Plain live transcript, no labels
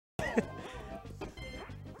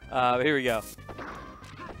Here we go.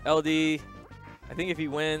 LD, I think if he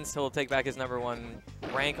wins, he'll take back his #1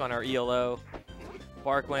 rank on our ELO.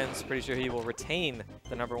 Bark wins, pretty sure he will retain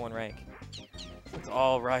the #1 rank. It's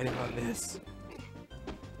all riding on this.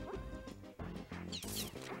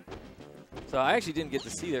 So I actually didn't get to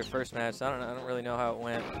see their first match, so I don't really know how it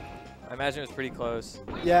went. I imagine it was pretty close.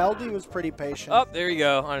 Yeah, LD was pretty patient. Oh, there you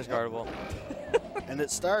go, undiscardable. And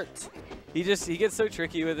it starts. He gets so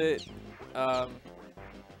tricky with it.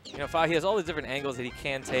 You know, he has all the different angles that he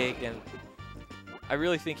can take, and I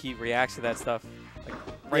really think he reacts to that stuff like,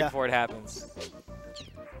 right before it happens.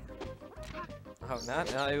 Oh,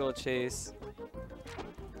 not able to chase.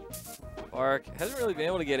 Bark hasn't really been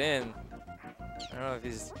able to get in. I don't know if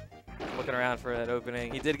he's looking around for that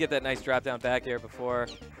opening. He did get that nice drop down back air before.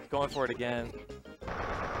 Going for it again.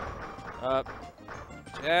 Up.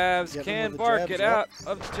 Jabs. Can Bark get out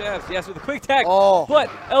of the jabs? Yes, with a quick attack. Oh, but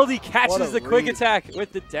LD catches the quick attack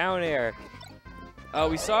with the down air.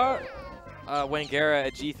 We saw Wangara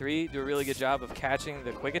at G3 do a really good job of catching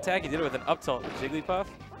the quick attack. He did it with an up tilt with Jigglypuff.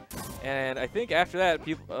 And I think after that,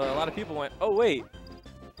 a lot of people went, oh, wait.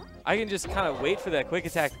 I can just kind of wait for that quick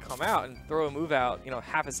attack to come out and throw a move out, you know,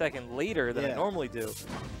 half a second later than I normally do.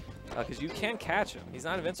 Because you can catch him. He's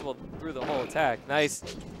not invincible through the whole attack. Nice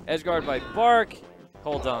edge guard by Bark.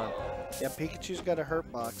 Hold on. Yeah, Pikachu's got a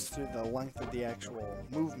hurt box through the length of the actual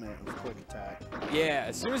movement of quick attack. Yeah,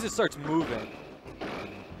 as soon as it starts moving.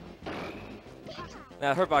 Now,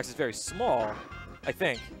 the hurt box is very small, I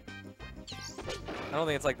think. I don't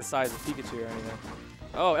think it's like the size of Pikachu or anything.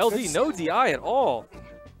 Oh, LD, no DI at all.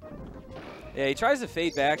 Yeah, he tries to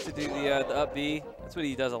fade back to do the up B. That's what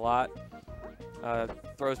he does a lot.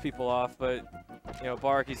 Throws people off, but you know,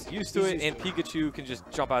 Bark, he's used to it, and Pikachu can just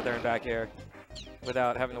jump out there and back air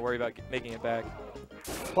without having to worry about making it back.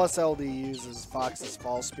 Plus, LD uses Fox's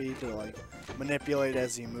fall speed to like manipulate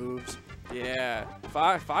as he moves. Yeah,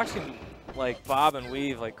 Fox can like bob and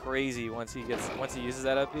weave like crazy once he uses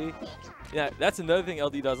that up B. Yeah, that's another thing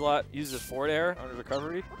LD does a lot. Uses forward air under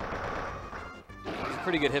recovery. He's a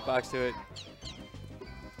pretty good hitbox to it.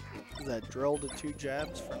 Is that drill to 2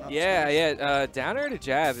 jabs for an up Yeah, smash? yeah. Down air to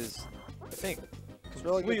jab is, I think,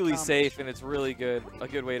 completely safe, and it's really good. A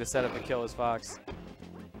good way to set up a kill as Fox.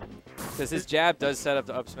 Because his jab does set up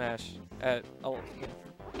to up smash at a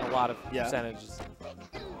lot of percentages.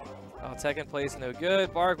 Oh, second place, no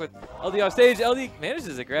good. Bark with LD off stage. LD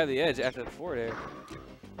manages to grab the edge after the forward air.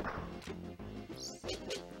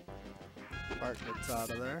 Bark gets out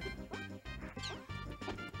of there.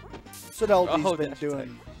 That's what LD's been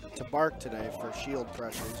doing to Bark today for shield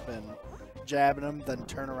pressure. He's been jabbing him, then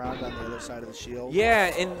turn around on the other side of the shield.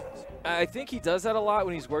 Yeah, and I think he does that a lot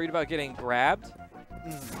when he's worried about getting grabbed.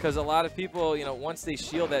 Because a lot of people, you know, once they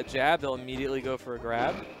shield that jab, they'll immediately go for a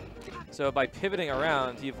grab. So by pivoting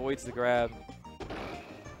around, he avoids the grab.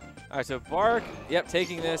 All right, so Bark,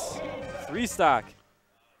 taking this 3 stock.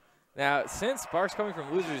 Now, since Bark's coming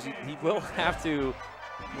from losers, he will have to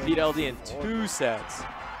beat LD in 2 sets.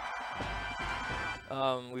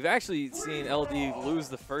 We've actually seen LD lose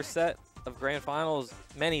the first set of Grand Finals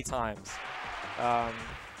many times. I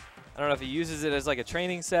don't know if he uses it as like a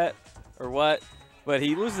training set or what, but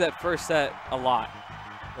he loses that first set a lot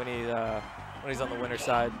when he's on the winner's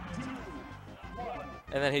side.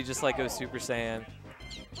 And then he just like goes Super Saiyan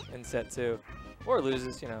in set 2. Or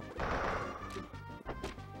loses, you know.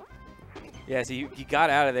 Yeah, so he got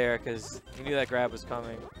out of there because he knew that grab was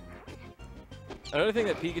coming. Another thing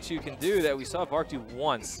that Pikachu can do that we saw Bark do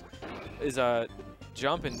once is a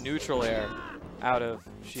jump in neutral air out of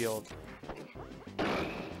shield.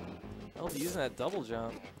 LD using that double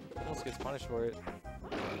jump. Almost gets punished for it.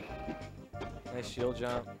 Nice shield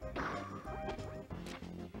jump.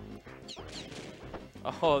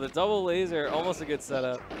 Oh, the double laser, almost a good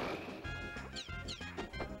setup.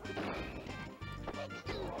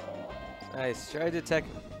 Nice, tried to tech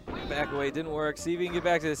back away, didn't work. See if he can get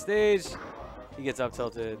back to the stage. He gets up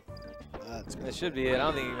tilted. That should be it. I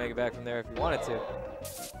don't think he can make it back from there if he wanted to.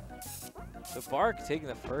 So Bark taking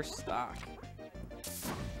the first stock.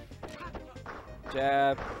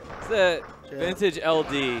 Jab. It's the vintage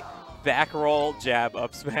LD back roll jab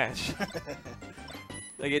up smash.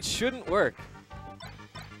 Like it shouldn't work,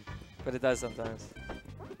 but it does sometimes.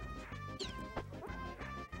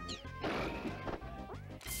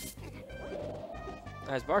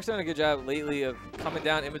 Nice. Bark's done a good job lately of coming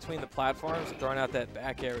down in between the platforms and throwing out that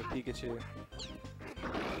back air with Pikachu.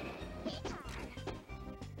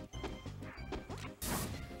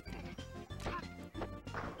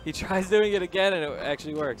 He tries doing it again and it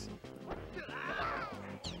actually works.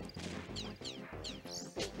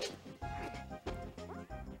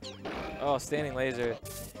 Oh, standing laser.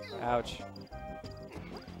 Ouch.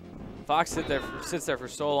 Fox sits there for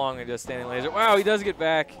so long and just standing laser. Wow, he does get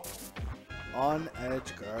back. On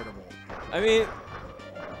edge guardable. I mean,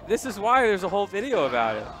 this is why there's a whole video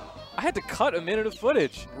about it. I had to cut a minute of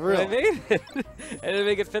footage. Really? I made it. I didn't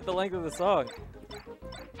make it fit the length of the song.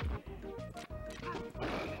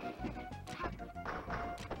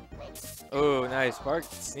 Oh, nice. Bark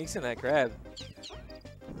sneaks in that grab.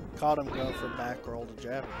 Caught him go for back roll to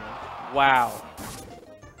jab again. Wow.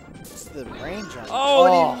 What's the range on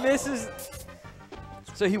Oh, and he misses.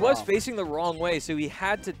 So he was facing the wrong way, so he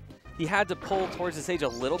had to pull towards the stage a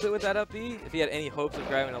little bit with that up B if he had any hopes of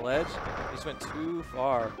grabbing a ledge. He just went too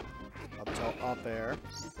far. Up tilt, up air.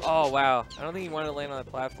 Oh, wow. I don't think he wanted to land on the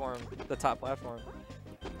platform, the top platform.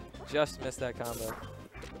 Just missed that combo.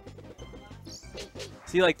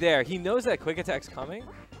 See, like there, he knows that quick attack's coming,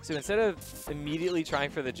 so instead of immediately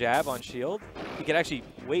trying for the jab on shield, he could actually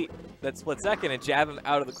wait that split second and jab him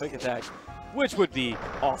out of the quick attack, which would be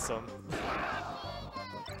awesome.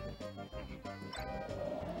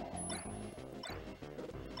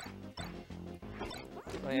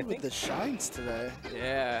 I think the shines today.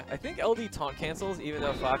 Yeah, I think LD taunt cancels, even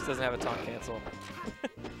though Fox doesn't have a taunt cancel.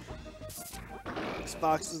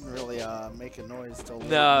 Fox doesn't really make a noise till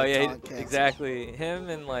no, yeah, exactly. Him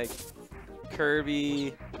and like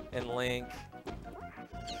Kirby and Link,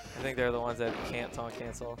 I think they're the ones that can't taunt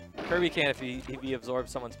cancel. Kirby can if he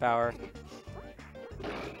absorbs someone's power.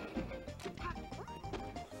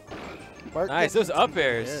 Nice, those up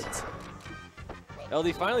airs.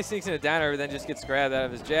 LD finally sneaks in a down air, but then just gets grabbed out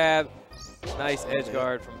of his jab. Nice edge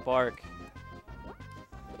guard from Bark.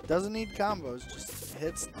 Doesn't need combos, just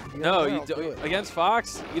hits. No, you against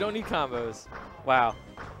Fox, you don't need combos. Wow,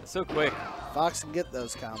 that's so quick. Fox can get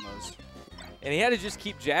those combos. And he had to just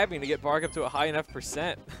keep jabbing to get Bark up to a high enough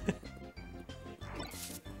 %.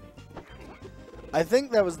 I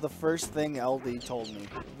think that was the first thing LD told me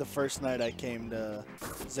the first night I came to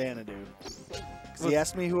Xanadu. Because he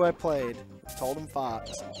asked me who I played, told him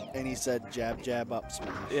Fox, and he said jab, jab, up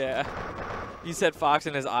smash. Yeah. You said Fox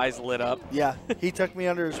and his eyes lit up. Yeah, he took me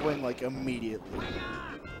under his wing like immediately.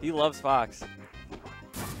 He loves Fox.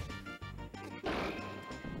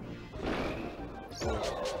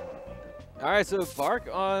 All right, so Bark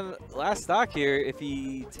on last stock here. If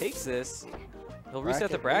he takes this, he'll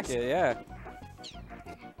reset the bracket. Yeah.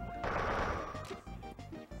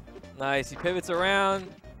 Nice. He pivots around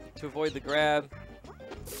to avoid the grab.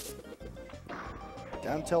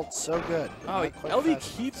 Down tilt, so good. Oh, LD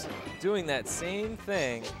keeps doing that same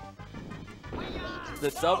thing. The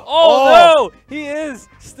double. Oh, no! He is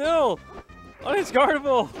still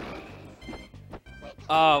unguardable.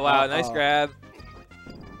 Oh, wow. Nice grab.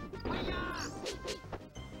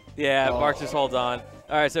 Yeah, Bark just holds on.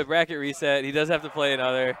 All right, so bracket reset. He does have to play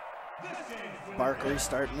another. Bark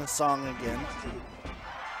restarting the song again.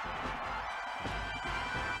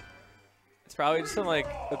 It's probably just some like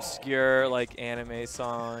obscure like anime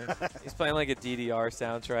song. He's playing like a DDR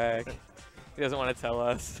soundtrack. He doesn't want to tell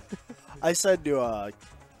us. I said to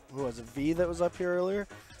who was it, V that was up here earlier?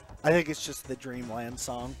 I think it's just the Dreamland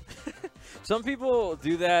song. Some people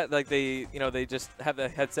do that, like they just have the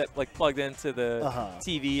headset like plugged into the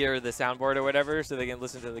TV or the soundboard or whatever, so they can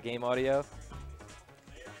listen to the game audio.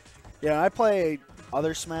 Yeah, I play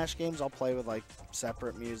other Smash games. I'll play with like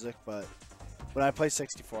separate music, but when I play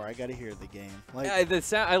 64, I gotta hear the game. Like, yeah, the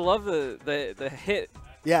sound. I love the hit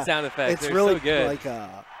sound effects. It's They're really so good. Like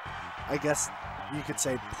I guess you could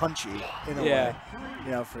say punchy in a way.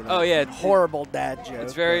 You know, for the horrible dad joke.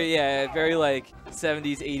 It's very very like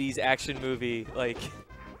 70s, 80s action movie. Like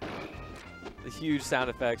the huge sound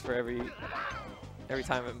effects for every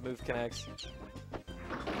time a move connects.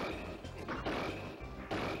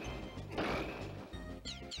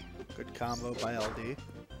 Good combo by LD.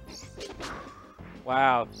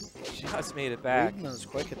 Wow, just made it back. Reading those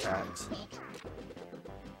quick attacks.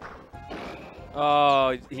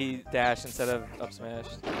 Oh, he dashed instead of up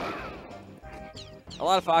smashed. A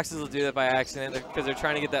lot of Foxes will do that by accident because they're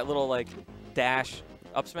trying to get that little like dash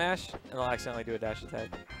up smash, and they'll accidentally do a dash attack.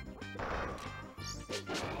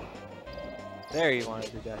 There, you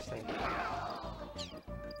wanted to do dash attack.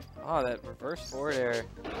 Oh, that reverse forward air.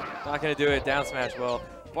 Not gonna do it. Down smash. Well,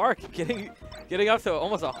 Bark getting up to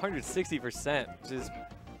almost 160%, which is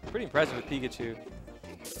pretty impressive with Pikachu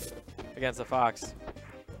against a Fox.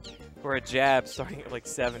 Or a jab starting at like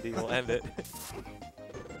 70 will end it.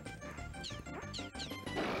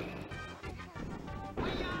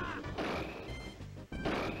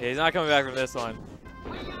 Yeah, he's not coming back from this one.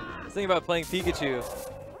 The thing about playing Pikachu,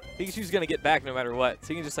 Pikachu's gonna get back no matter what.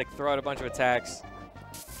 So you can just like throw out a bunch of attacks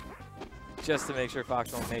just to make sure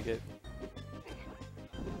Fox won't make it.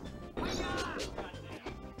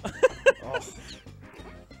 Oh.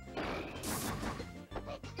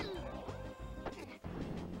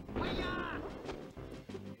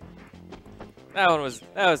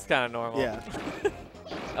 That was kind of normal. Yeah.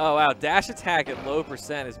 Oh wow, dash attack at low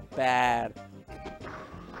percent is bad.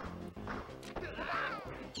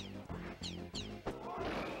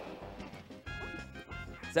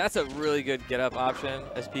 So that's a really good get up option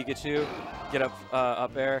as Pikachu. Get up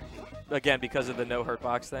up air. Again, because of the no hurt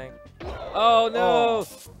box thing. Oh no!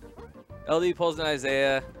 Oh. LD pulls an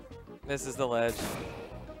Isaiah. Misses the ledge.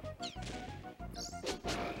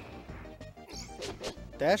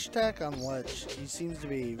 Dash attack on ledge. He seems to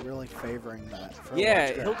be really favoring that. For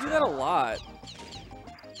Yeah, he'll do that a lot.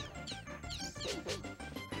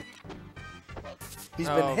 He's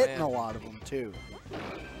been hitting a lot of them too.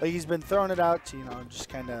 Like he's been throwing it out to, you know, just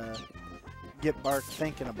kind of get Bark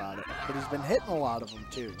thinking about it. But he's been hitting a lot of them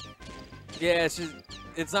too. Yeah,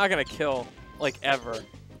 it's not gonna kill like ever,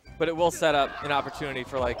 but it will set up an opportunity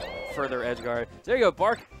for like further edge guard. So there you go,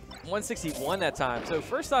 Bark 161 that time. So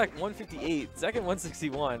first stock 158, second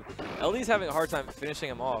 161. LD's having a hard time finishing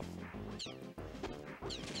him off.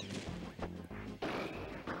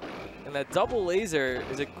 And that double laser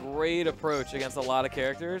is a great approach against a lot of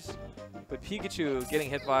characters, but Pikachu getting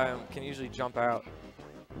hit by him can usually jump out.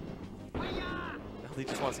 LD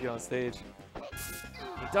just wants to get on stage.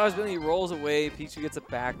 He does, but then he rolls away. Pikachu gets a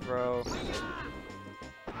back throw.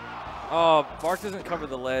 Oh, Bark doesn't cover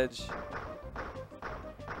the ledge.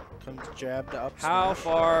 Comes jab to up How smash.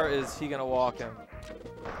 far is he going to walk him?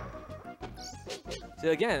 See,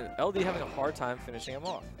 again, LD having a hard time finishing him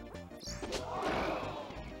off.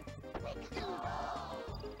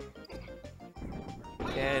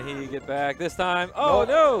 Can he get back this time? Oh,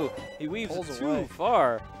 no! He weaves it too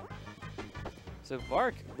far. So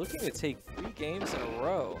Bark looking to take 3 games in a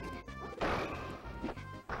row.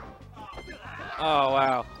 Oh,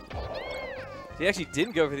 wow. He actually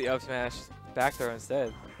didn't go for the up smash, back throw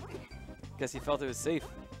instead. Guess he felt it was safe.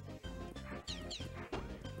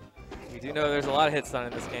 We do know there's a lot of hits done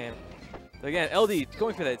in this game. But again, LD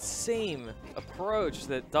going for that same approach,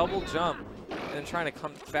 that double jump, and then trying to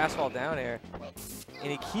come fastball down air.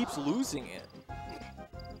 And he keeps losing it.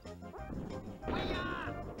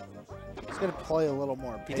 He's going to play a little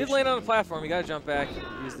more patient. He did land on the platform. He got to jump back.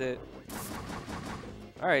 Used it.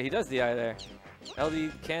 All right, he does DI there.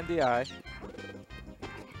 LD can DI.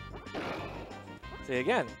 See,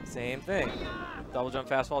 again, same thing. Double jump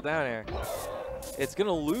fastball down air. It's going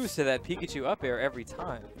to lose to that Pikachu up air every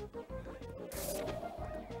time.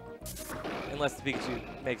 Unless the Pikachu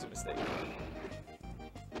makes a mistake.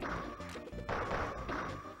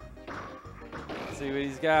 Let's see what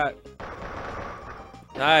he's got.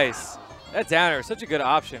 Nice. That down air is such a good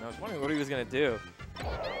option. I was wondering what he was going to do.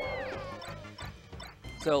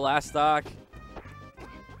 So last stock.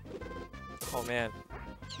 Oh, man.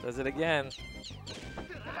 Does it again.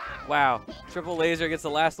 Wow. Triple laser gets the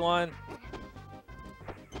last one.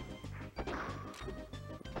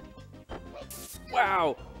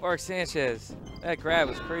 Wow. BarkSanchez. That grab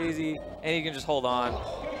was crazy. And you can just hold on.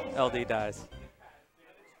 LD dies.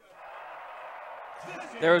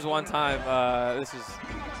 There was one time, this was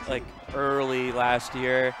like early last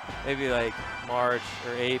year, maybe like March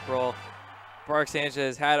or April.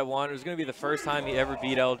 BarkSanchez had it won. It was going to be the first time he ever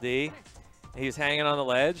beat LD. He was hanging on the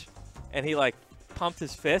ledge, and he like pumped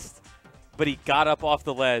his fist, but he got up off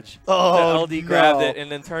the ledge. Oh, LD grabbed it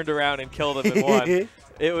and then turned around and killed him and won.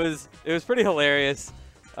 It was pretty hilarious.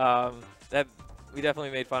 That we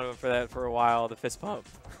definitely made fun of him for that for a while, the fist pump.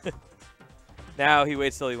 Now he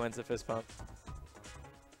waits till he wins the fist pump.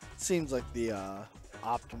 Seems like the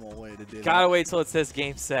optimal way to do that. Gotta wait till it says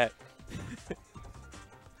game set.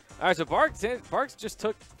 All right, so Barks just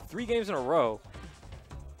took 3 games in a row.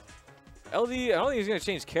 LD, I don't think he's gonna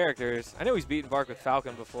change characters. I know he's beaten Bark with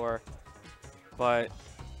Falcon before, but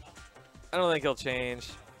I don't think he'll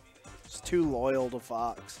change. He's too loyal to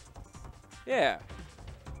Fox. Yeah.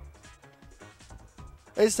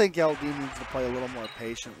 I just think LD needs to play a little more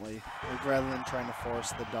patiently, like rather than trying to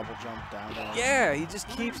force the double jump down. Yeah, he just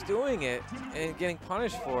keeps doing it and getting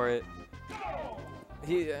punished for it.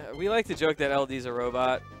 We like to joke that LD's a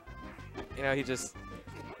robot. You know, he just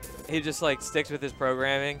like sticks with his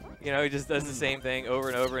programming. You know, he just does the same thing over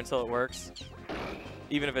and over until it works,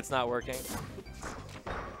 even if it's not working.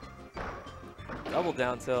 Double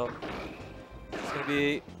down tilt. It's gonna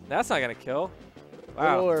be. That's not gonna kill. Wow.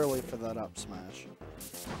 A little early for that up smash.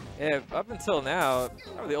 Yeah, up until now,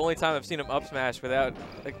 probably the only time I've seen him up smash without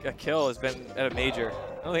a kill has been at a major.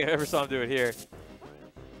 I don't think I ever saw him do it here.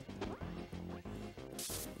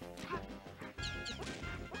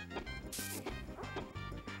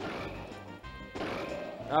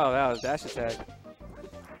 Oh, that was dash attack.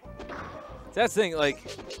 That's the thing, like,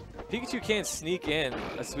 Pikachu can't sneak in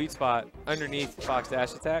a sweet spot underneath Fox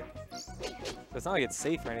dash attack. So it's not like it's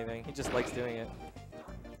safe or anything. He just likes doing it.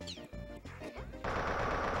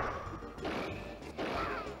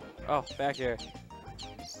 Oh, back air.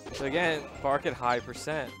 So again, Bark at high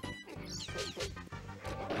percent.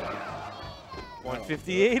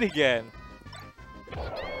 158 again.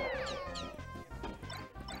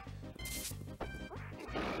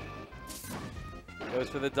 Goes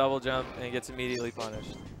for the double jump and he gets immediately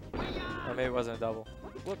punished. Oh, maybe it wasn't a double.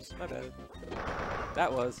 Whoops, my bad.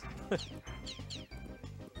 That was.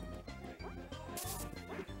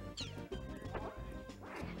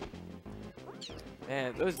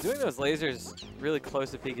 Man, doing those lasers really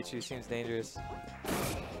close to Pikachu seems dangerous.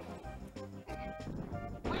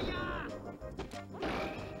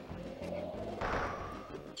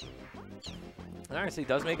 Alright, so he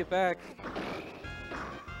does make it back.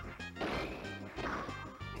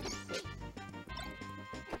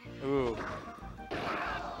 Ooh.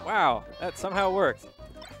 Wow, that somehow worked.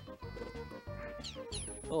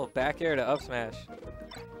 A little back air to up smash.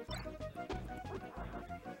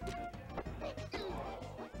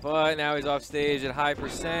 But now he's off stage at high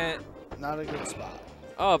percent. Not a good spot.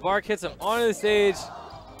 Oh, Bark hits him onto the stage.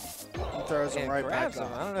 He throws him right back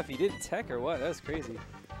off. I don't know if he did tech or what. That was crazy.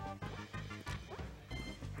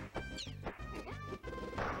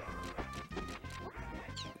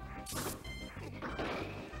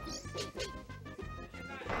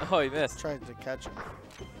 Oh, he missed. Tried to catch him.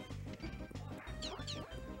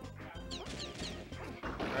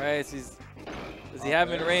 All right, so does he have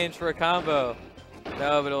him in range for a combo?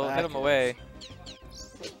 No, but it'll hit him away.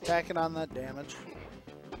 Tacking on that damage.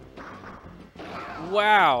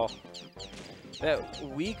 Wow. That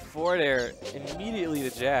weak forward air immediately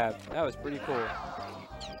to jab. That was pretty cool.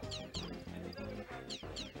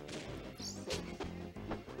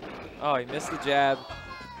 Oh, he missed the jab.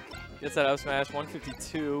 Gets that up smash.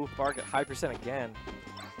 152. Bark at high percent again.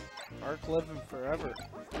 Bark living forever.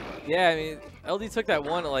 Yeah, I mean, LD took that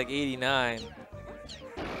one at like 89.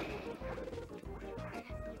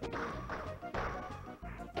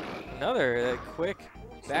 Another quick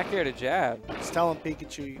back air to jab. He's telling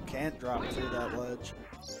Pikachu you can't drop through that ledge.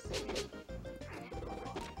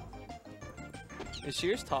 Is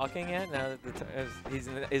Shears talking yet? Now that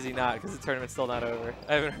is he not? Because the tournament's still not over.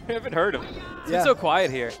 I haven't heard him. It's been so quiet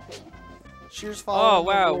here. Shears following. Oh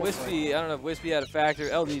wow, Wispy. I don't know if Wispy had a factor.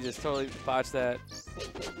 LD just totally botched that.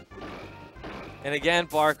 And again,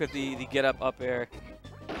 Bark with the get up air.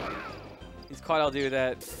 He's caught LD with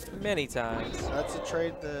that many times. That's a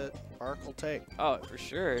trade that Bark will take. Oh, for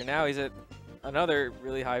sure. Now he's at another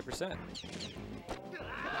really high percent.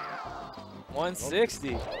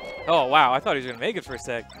 160. Oh, wow. I thought he was going to make it for a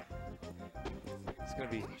sec. He's going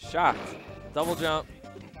to be shocked. Double jump.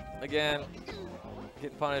 Again.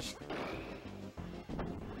 Getting punished.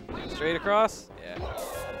 Straight across. Yeah.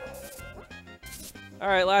 All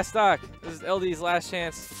right, last stock. This is LD's last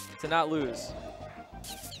chance to not lose.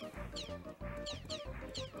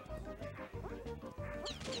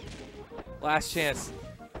 Last chance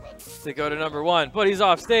to go to #1, but he's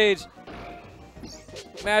off stage.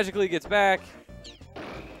 Magically gets back.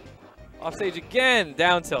 Off stage again.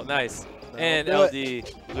 Down tilt. Nice. And LD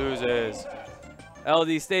loses.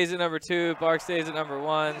 LD stays at #2. Bark stays at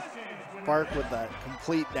 #1. Bark with that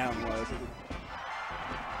complete download.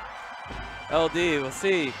 LD, we'll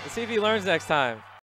see. Let's see if he learns next time.